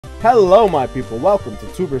Hello, my people. Welcome to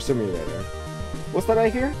Tuber Simulator. What's that I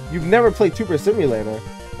hear? You've never played Tuber Simulator?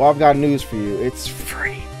 Well, I've got news for you. It's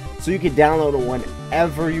free, so you can download it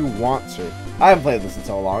whenever you want to. I haven't played this in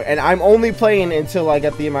so long, and I'm only playing until I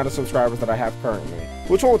get the amount of subscribers that I have currently,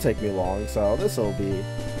 which won't take me long, so this will be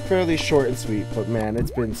fairly short and sweet. But man,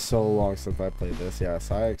 it's been so long since I played this.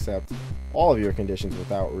 Yes, I accept all of your conditions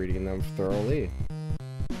without reading them thoroughly.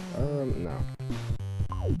 No.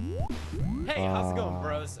 Hey, how's it going,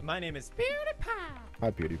 bros? My name is Pewdiepie.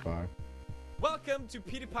 Hi, Pewdiepie. Welcome to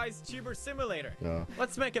Pewdiepie's Tuber Simulator. Yeah.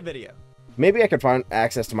 Let's make a video. Maybe I could find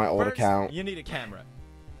access to my old First, account. you need a camera.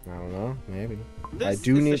 I don't know. Maybe. This I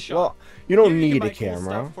do is the need. shop. Well, you don't Here you need can a buy cool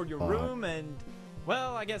camera. stuff for your room, and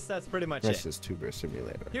well, I guess that's pretty much This it. is Tuber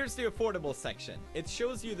Simulator. Here's the affordable section. It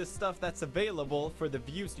shows you the stuff that's available for the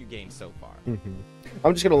views you gained so far.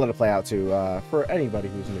 I'm just gonna let it play out too. For anybody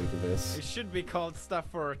who's new to this. It should be called stuff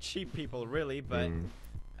for cheap people, really, but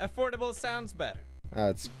affordable sounds better.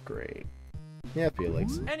 That's great. Yeah,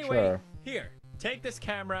 Felix. Anyway, Sure. here, take this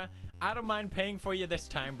camera. I don't mind paying for you this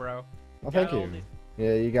time, bro. Well, thank you.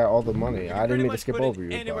 Yeah, you got all the money. You I didn't pretty mean to much skip put it over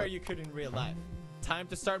you. anywhere But... you could in real life. Time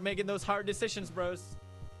to start making those hard decisions, bros.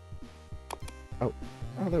 Oh,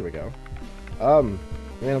 there we go. Man,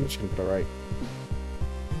 I'm just gonna put it right.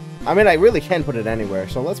 I mean, I really can put it anywhere,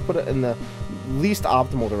 so let's put it in the least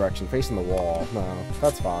optimal direction, facing the wall. No,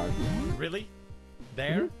 that's fine. Really?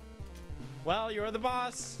 There? Well, you're the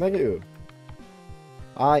boss. Thank you.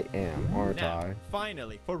 I am, aren't Now, I?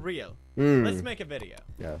 finally, for real. Let's make a video.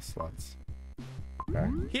 Yes, let's. Okay.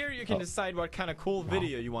 Here you can decide what kind of cool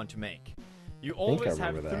video you want to make. You always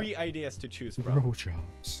have remember that. 3 ideas to choose from. Road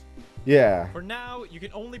jobs. Yeah. For now, you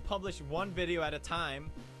can only publish 1 video at a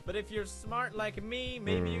time, but if you're smart like me,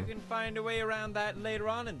 maybe you can find a way around that later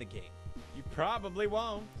on in the game. You probably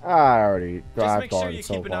won't. I already. Just I've make sure gone you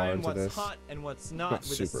so keep an far eye on into what's this. hot and what's not Not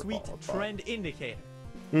with a super sweet far, but- trend indicator.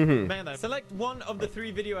 Mm-hmm. Select one of the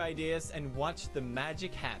 3 video ideas and watch the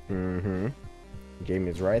magic happen. The game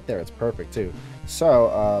is right there. It's perfect too. So,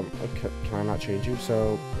 okay, can I not change you?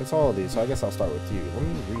 So it's all of these. So I guess I'll start with you. Let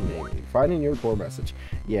me rename you. Finding your core message.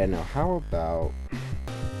 Yeah. Now, how about?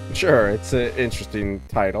 Sure, it's an interesting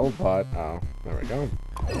title, but oh, there we go.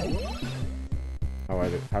 How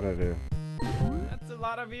did I do? That's a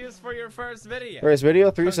lot of views for your first video. First video,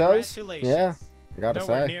 3 subs. Congratulations. Yeah, I gotta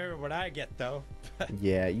Nowhere say. near what I get though.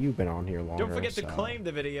 Yeah, you've been on here longer. Don't forget to so- claim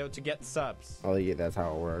the video to get subs. Oh yeah, that's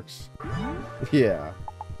how it works. Yeah.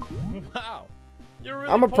 Wow. You're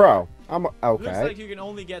really I'm a poor. pro. I'm a, okay. Looks like you can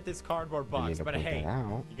only get this cardboard You box, need to but point hey, that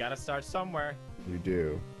out. you gotta start somewhere. You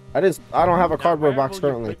do. I don't have a Now, cardboard where box will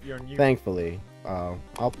you currently. put your new- Thankfully.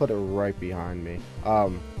 I'll put it right behind me.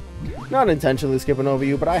 Not intentionally skipping over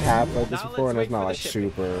you, but I have played this Now before, and let's it's wait not for like the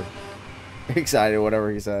shipping. super excited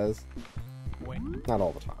whatever he says. Wait. Not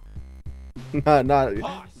all the time. not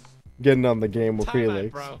Pause. getting on the game with Time out,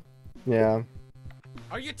 Felix. bro. Yeah.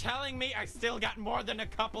 Are you telling me I still got more than a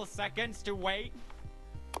couple seconds to wait?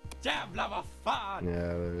 Damn, love of fun.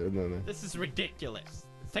 Yeah. This is ridiculous.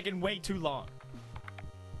 It's taking way too long.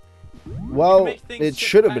 Well, make things it ship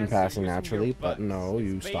should have been faster passing using your naturally, but buttons. no, It's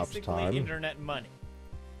you stopped basically time. internet money.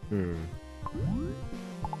 Hmm.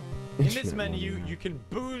 In this menu, you can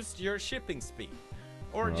boost your shipping speed,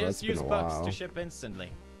 or Well, just it's been use a bucks while. to ship instantly,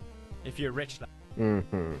 if you're rich.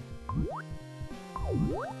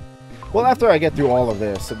 Well, after I get through all of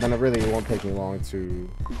this, then it really won't take me long to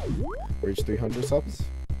reach 300 subs.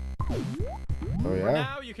 Oh For yeah.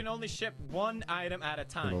 now, you can only ship 1 item at a It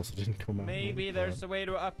time. also didn't come out. Maybe there's a way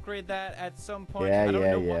to upgrade that at some point. Yeah, I don't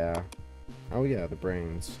know what. yeah. Oh yeah, the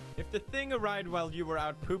brains. If the thing arrived while you were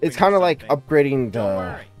out pooping, It's kind or of like something, upgrading don't the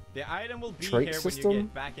worry. The item will be trait here system. when you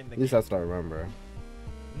get back in the At least game. that's what I remember.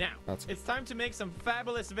 Now, That's- it's time to make some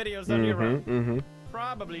fabulous videos on your own.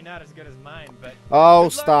 Probably not as good as mine, but Oh, good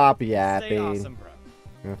luck. stop Stay yapping. awesome,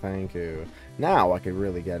 bro. Oh, thank you. Now I can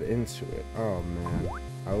really get into it. Oh man.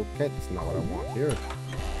 Okay, that's not what I want here.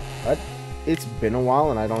 But it's been a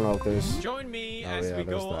while, and I don't know if there's. Join me Oh, as yeah, we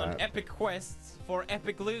there's go on that. epic quests for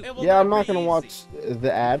epic loot. It will Yeah, I'm not not be gonna easy. watch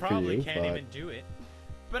the ad for Probably you, can't but. even do it,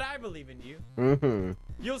 but I believe in you.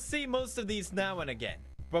 You'll see most of these now and again,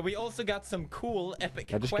 but we also got some cool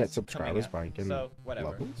epic I just get quests subscribers by coming up, getting so whatever.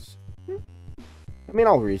 levels. I mean,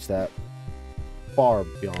 I'll reach that far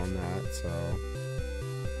beyond that, so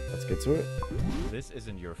let's get to it. This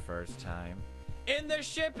isn't your first time in the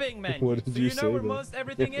shipping menu. What did so you you know say where then? most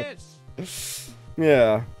everything is.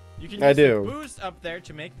 Yeah. You can I use do. the boost up there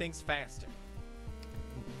to make things faster.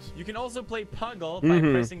 You can also play Puggle by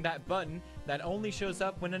pressing that button that only shows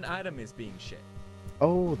up when an item is being shipped.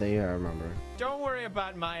 Oh, they I remember. Don't worry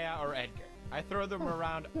about Maya or Edgar. I throw them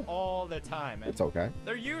around all the time. It's okay.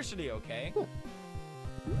 They're usually okay.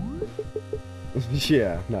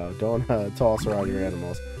 Yeah, no, don't toss around your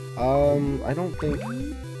animals. I don't think.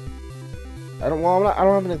 I don't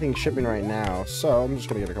have anything shipping right now, so I'm just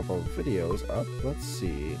gonna get a couple of videos up. Let's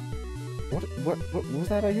see. What was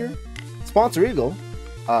that I hear? Sponsor Eagle.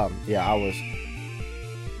 Yeah, I was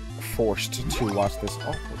forced to watch this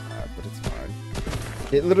awful ad, but it's fine.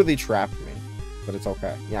 It literally trapped me, but it's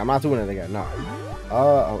okay. Yeah, I'm not doing it again. No.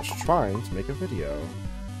 I was trying to make a video.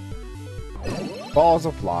 Balls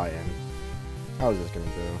are flying. How is this gonna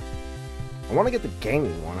do? I want to get the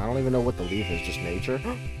gaming one. I don't even know what the leaf is. Just nature.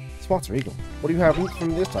 Sponsor Eagle. What do you have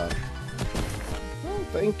from this time? Oh,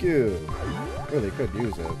 thank you. Really could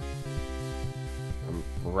use it. I'm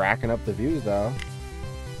racking up the views though.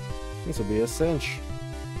 This will be a cinch.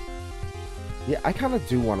 Yeah, I kind of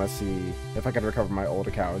do want to see if I can recover my old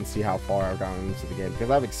account and see how far I've gotten into the game,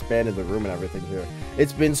 because I've expanded the room and everything here.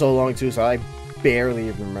 It's been so long too, so I barely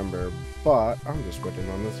even remember. But I'm just waiting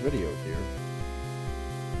on this video here.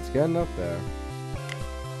 It's getting up there.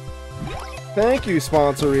 Thank you,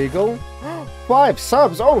 Sponsor Eagle. 5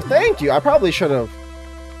 subs. Oh, thank you. I probably should have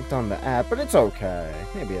done the ad, but it's okay.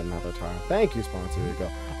 Maybe another time. Thank you, Sponsor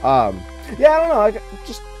Eagle. Yeah, I don't know. I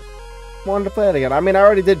just wanted to play it again. I mean, I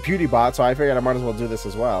already did Pewdiepie, so I figured I might as well do this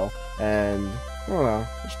as well. And I don't know.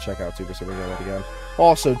 Just check out Tuber Simulator again.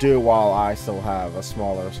 Also do while I still have a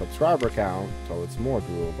smaller subscriber count, so it's more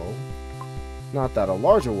doable. Not that a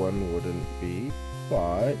larger one wouldn't be,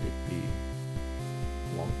 but it'd be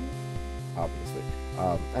longer. Obviously.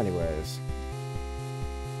 Anyways.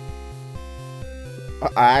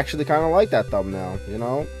 I actually kind of like that thumbnail, you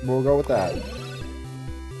know? We'll go with that.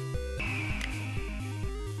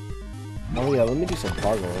 Oh yeah, let me do some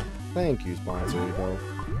Poggle. Thank you, Sponsor Eagle.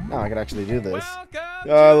 Now I can actually do this.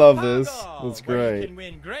 Welcome I love Poggle, this. That's where great. You can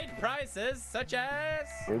win great prizes such as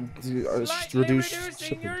Reducing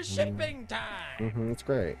reducing your shipping time. It's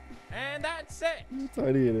great. And that's it. How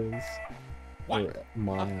tiny it is. What? A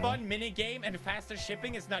A fun mini game and faster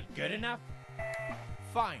shipping is not good enough?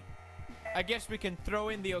 Fine. I guess we can throw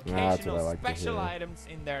in the occasional like special items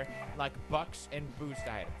in there, like bucks and boost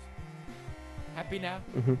items. Happy now?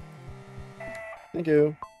 Thank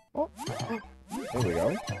you. Oh. There we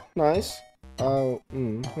go. Nice. Oh, I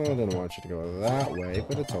didn't want you to go that way,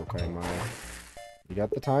 but it's okay, Maya. You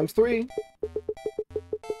got the ×3.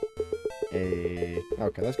 Hey.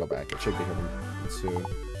 Okay, let's go back. It should be coming soon.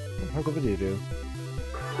 How'd the video do?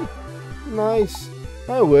 Nice.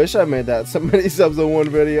 I wish I made that so many subs in one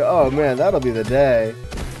video. Oh man, that'll be the day.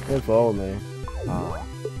 If only.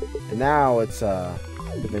 And now it's a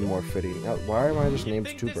bit more fitting. Why am I just named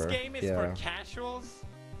Tuber? This game is for casuals?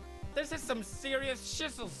 This is some serious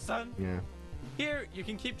shizzle, son. Yeah. Here, you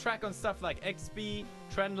can keep track on stuff like XP,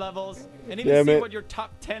 trend levels, and even see what your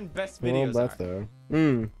top 10 best videos that's are.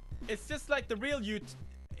 There. It's just like the real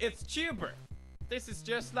it's Tuber. This is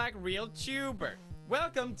just like real Tuber.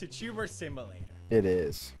 Welcome to Tuber Simulator. It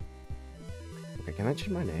is. Okay, can I change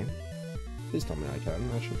my name? Please tell me I can.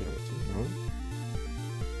 I should be able to. No?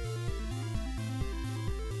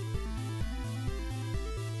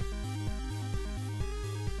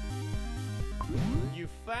 You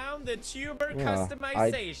found the Tuber Yeah, customization.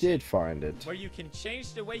 I did find it. Where you can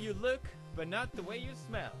change the way you look, but not the way you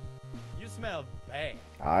smell. You smell bad.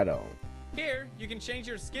 I don't. Here, you can change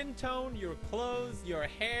your skin tone, your clothes, your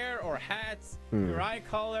hair or hats, your eye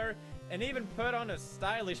color, and even put on a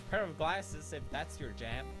stylish pair of glasses if that's your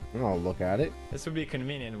jam. I'll look at it. This would be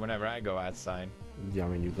convenient whenever I go outside. Yeah, I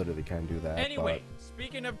mean, you literally can do that. Anyway,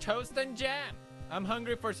 speaking of toast and jam, I'm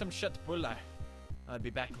hungry for some shutbullah. I'll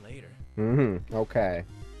be back later. Okay.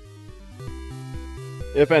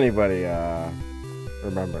 If anybody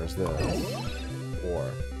remembers this, or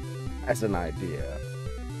has an idea.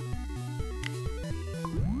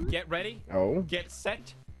 Get ready. Oh. Get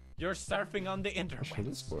set. You're surfing on the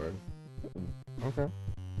interwebs. Word. Okay.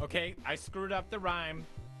 Okay, I screwed up the rhyme.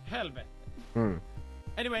 Helmet.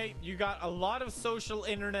 Anyway, you got a lot of social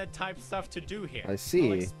internet type stuff to do here. I see.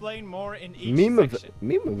 I'll explain more in each section.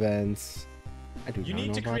 Meme events. I do You not need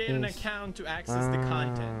know to about create an this. account to access the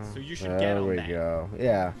content, so you should get There on we that. go.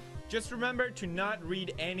 Yeah. Just remember to not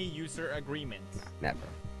read any user agreements. Never.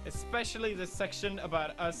 Especially the section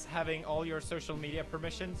about us having all your social media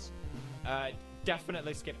permissions.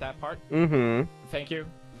 Definitely skip that part. Thank you.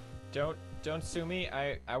 Don't sue me.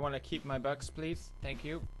 I want to keep my bucks, please. Thank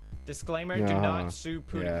you. Disclaimer: do not sue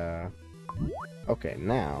Pewdiepie. Yeah. Okay,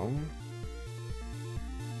 now.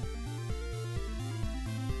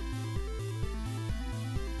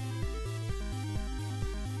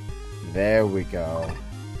 There we go.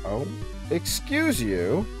 Oh, excuse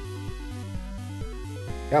you.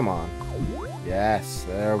 Come on. Yes,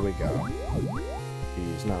 there we go.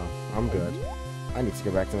 Jeez, no, I'm good. I need to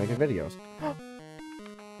get back to making videos.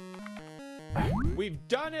 We've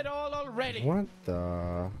done it all already. What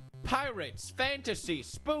the? Pirates, fantasy,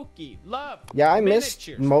 spooky, love. Yeah, I missed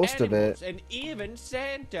most of it. And even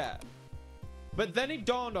Santa. But then it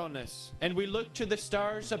dawned on us, and we looked to the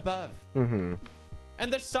stars above. Mm-hmm.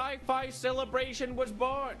 And the sci-fi celebration was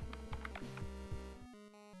born.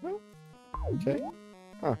 Okay.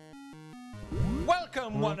 Huh.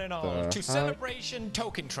 Welcome, one and all, to Celebration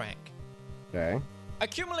Token Track. Okay.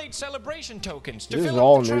 Accumulate celebration tokens to This is fill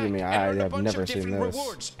all up the new track to me. and I earn a have bunch never of seen different this.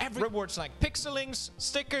 rewards. Rewards like pixelings,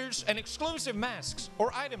 stickers, and exclusive masks,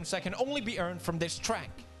 or items that can only be earned from this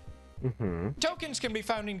track. Mm-hmm. Tokens can be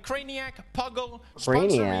found in Craniac, Puggle, Sponsor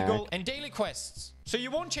Craniac. Regal, and daily quests, so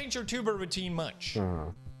you won't change your tuber routine much.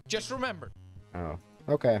 Just remember. Oh,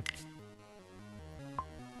 okay.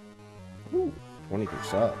 Ooh, 22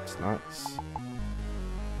 subs. Nice.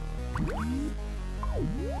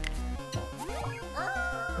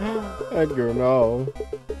 Edgar, no.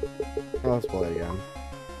 Oh, let's play again.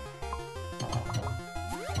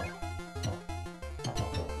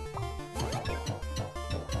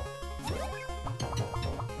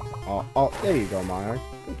 Oh, there you go, Maya.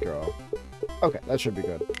 Good girl. Okay, that should be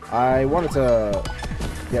good. I wanted to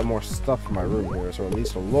get more stuff for my room here, so at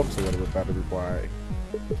least it looks a little bit better before I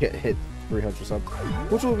get hit 300 subs.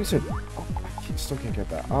 Which will be soon. Oh, I still can't get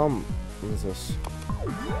that. What is this?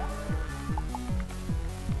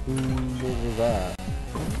 What was that?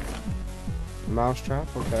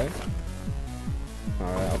 Mousetrap, okay.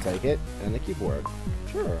 Alright, I'll take it. And the keyboard.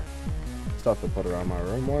 Sure. Stuff to put around my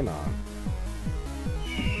room, why not?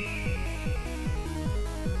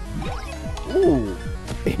 Ooh!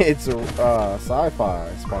 It's a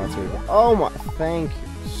sci-fi sponsor. Oh my, thank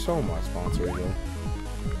you so much, sponsor Eagle.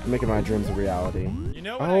 Making my dreams a reality. You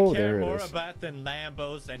know what I care more about than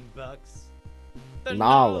Lambos and bucks? The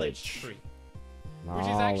knowledge tree. Which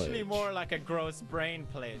is actually more like a gross brain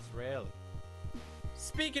place, really.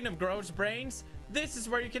 Speaking of gross brains, this is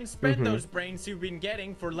where you can spend those brains you've been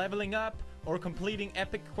getting for leveling up or completing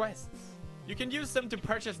epic quests. You can use them to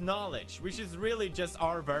purchase knowledge, which is really just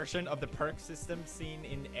our version of the perk system seen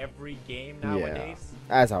in every game nowadays.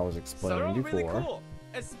 Yeah, as I was explaining before. Really cool,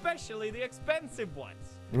 especially the expensive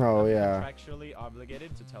ones. Oh, I'm yeah. contractually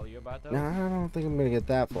obligated to tell you about those. No, I don't think I'm gonna get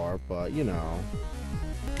that far, but you know.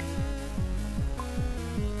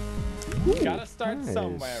 Ooh, gotta start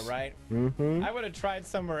somewhere, right? Mm-hmm. I would have tried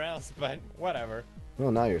somewhere else, but whatever.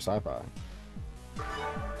 Well, now you're sci-fi.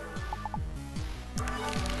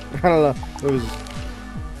 I don't know. It was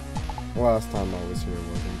last time I was here,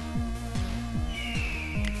 wasn't it?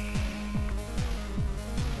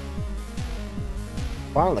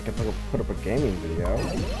 Finally, I can put up a gaming video.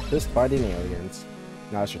 Just fighting aliens.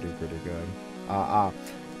 That should do pretty good.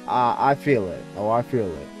 I feel it. Oh, I feel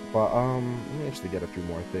it. But let me actually get a few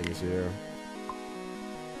more things here.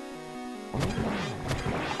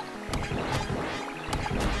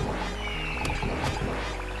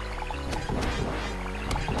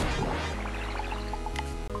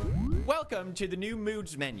 Welcome to the new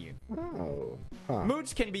Moods menu. Oh. Huh.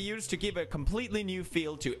 Moods can be used to give a completely new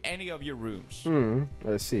feel to any of your rooms.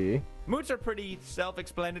 I see. Moods are pretty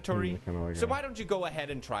self-explanatory, so why don't you go ahead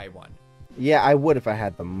and try one? Yeah, I would if I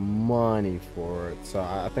had the money for it. So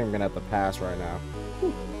I think I'm gonna have to pass right now.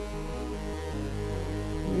 Whew.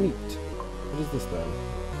 Neat. What is this then?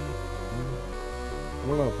 I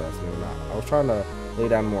don't know if that's new or not. I was trying to lay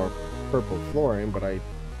down more purple flooring, but I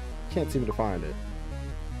can't seem to find it.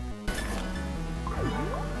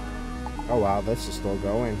 Oh wow, this is still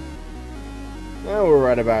going. Yeah, we're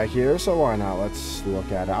right about here, so why not? Let's look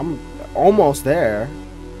at it. I'm almost there.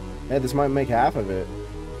 Hey, this might make half of it.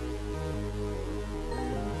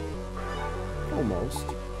 Almost.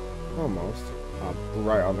 Almost. I'm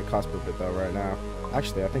right on the cusp of it though right now.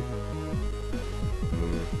 Actually, I think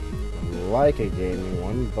like a gaming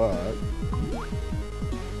one, but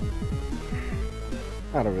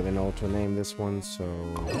I don't really know what to name this one, so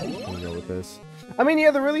I'm gonna go with this. I mean,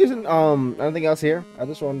 yeah, there really isn't anything else here. I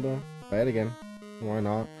just wanted to play it again. Why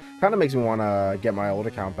not? Kind of makes me want to get my old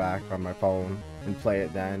account back on my phone and play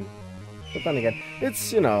it then. But then again,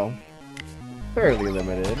 it's, you know, fairly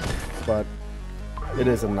limited, but it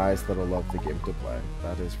is a nice little lovely game to play.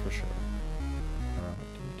 That is for sure.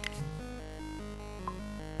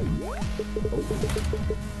 No.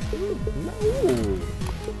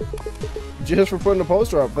 Just for putting the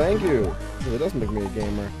poster up, thank you. It doesn't make me a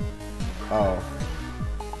gamer. Oh.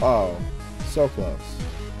 Oh. So close.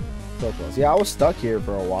 So close. Yeah, I was stuck here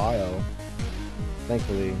for a while.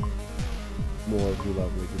 Thankfully, more of you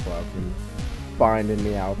lovely people have been binding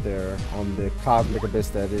me out there on the cosmic abyss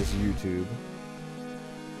that is YouTube.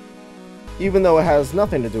 Even though it has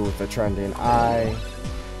nothing to do with the trending, I've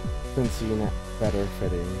been seeing it better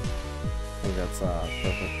fitting. I think that's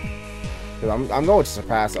perfect. Because I'm going to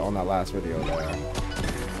surpass it on that last video there.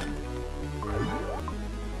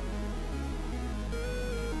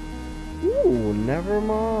 Ooh, never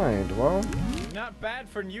mind. Well, not bad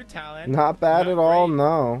for new talent. Not bad at all,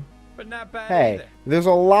 no. But not bad Hey, either. there's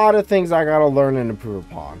a lot of things I gotta learn and improve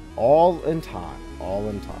upon. All in time. All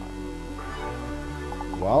in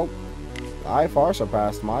time. Well, I far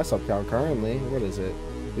surpassed my sub count currently. What is it?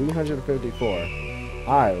 254.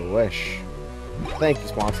 I wish. Thank you,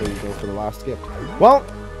 sponsor Eagle, for the last gift. Well,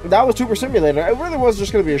 that was Tuber Simulator. It really was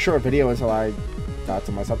just going to be a short video until I got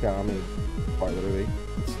to my sub count. I mean, quite literally.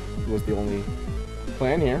 It was the only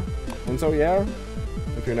plan here. And so, yeah,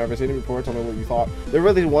 if you've never seen it before, tell me what you thought. There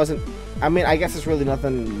really wasn't... I mean, I guess there's really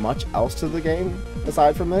nothing much else to the game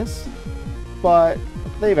aside from this. But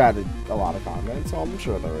they've added a lot of content, so I'm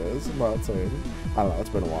sure there is. But, I don't know, it's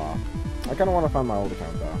been a while. I kind of want to find my old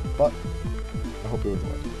account, though. But I hope you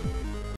enjoyed.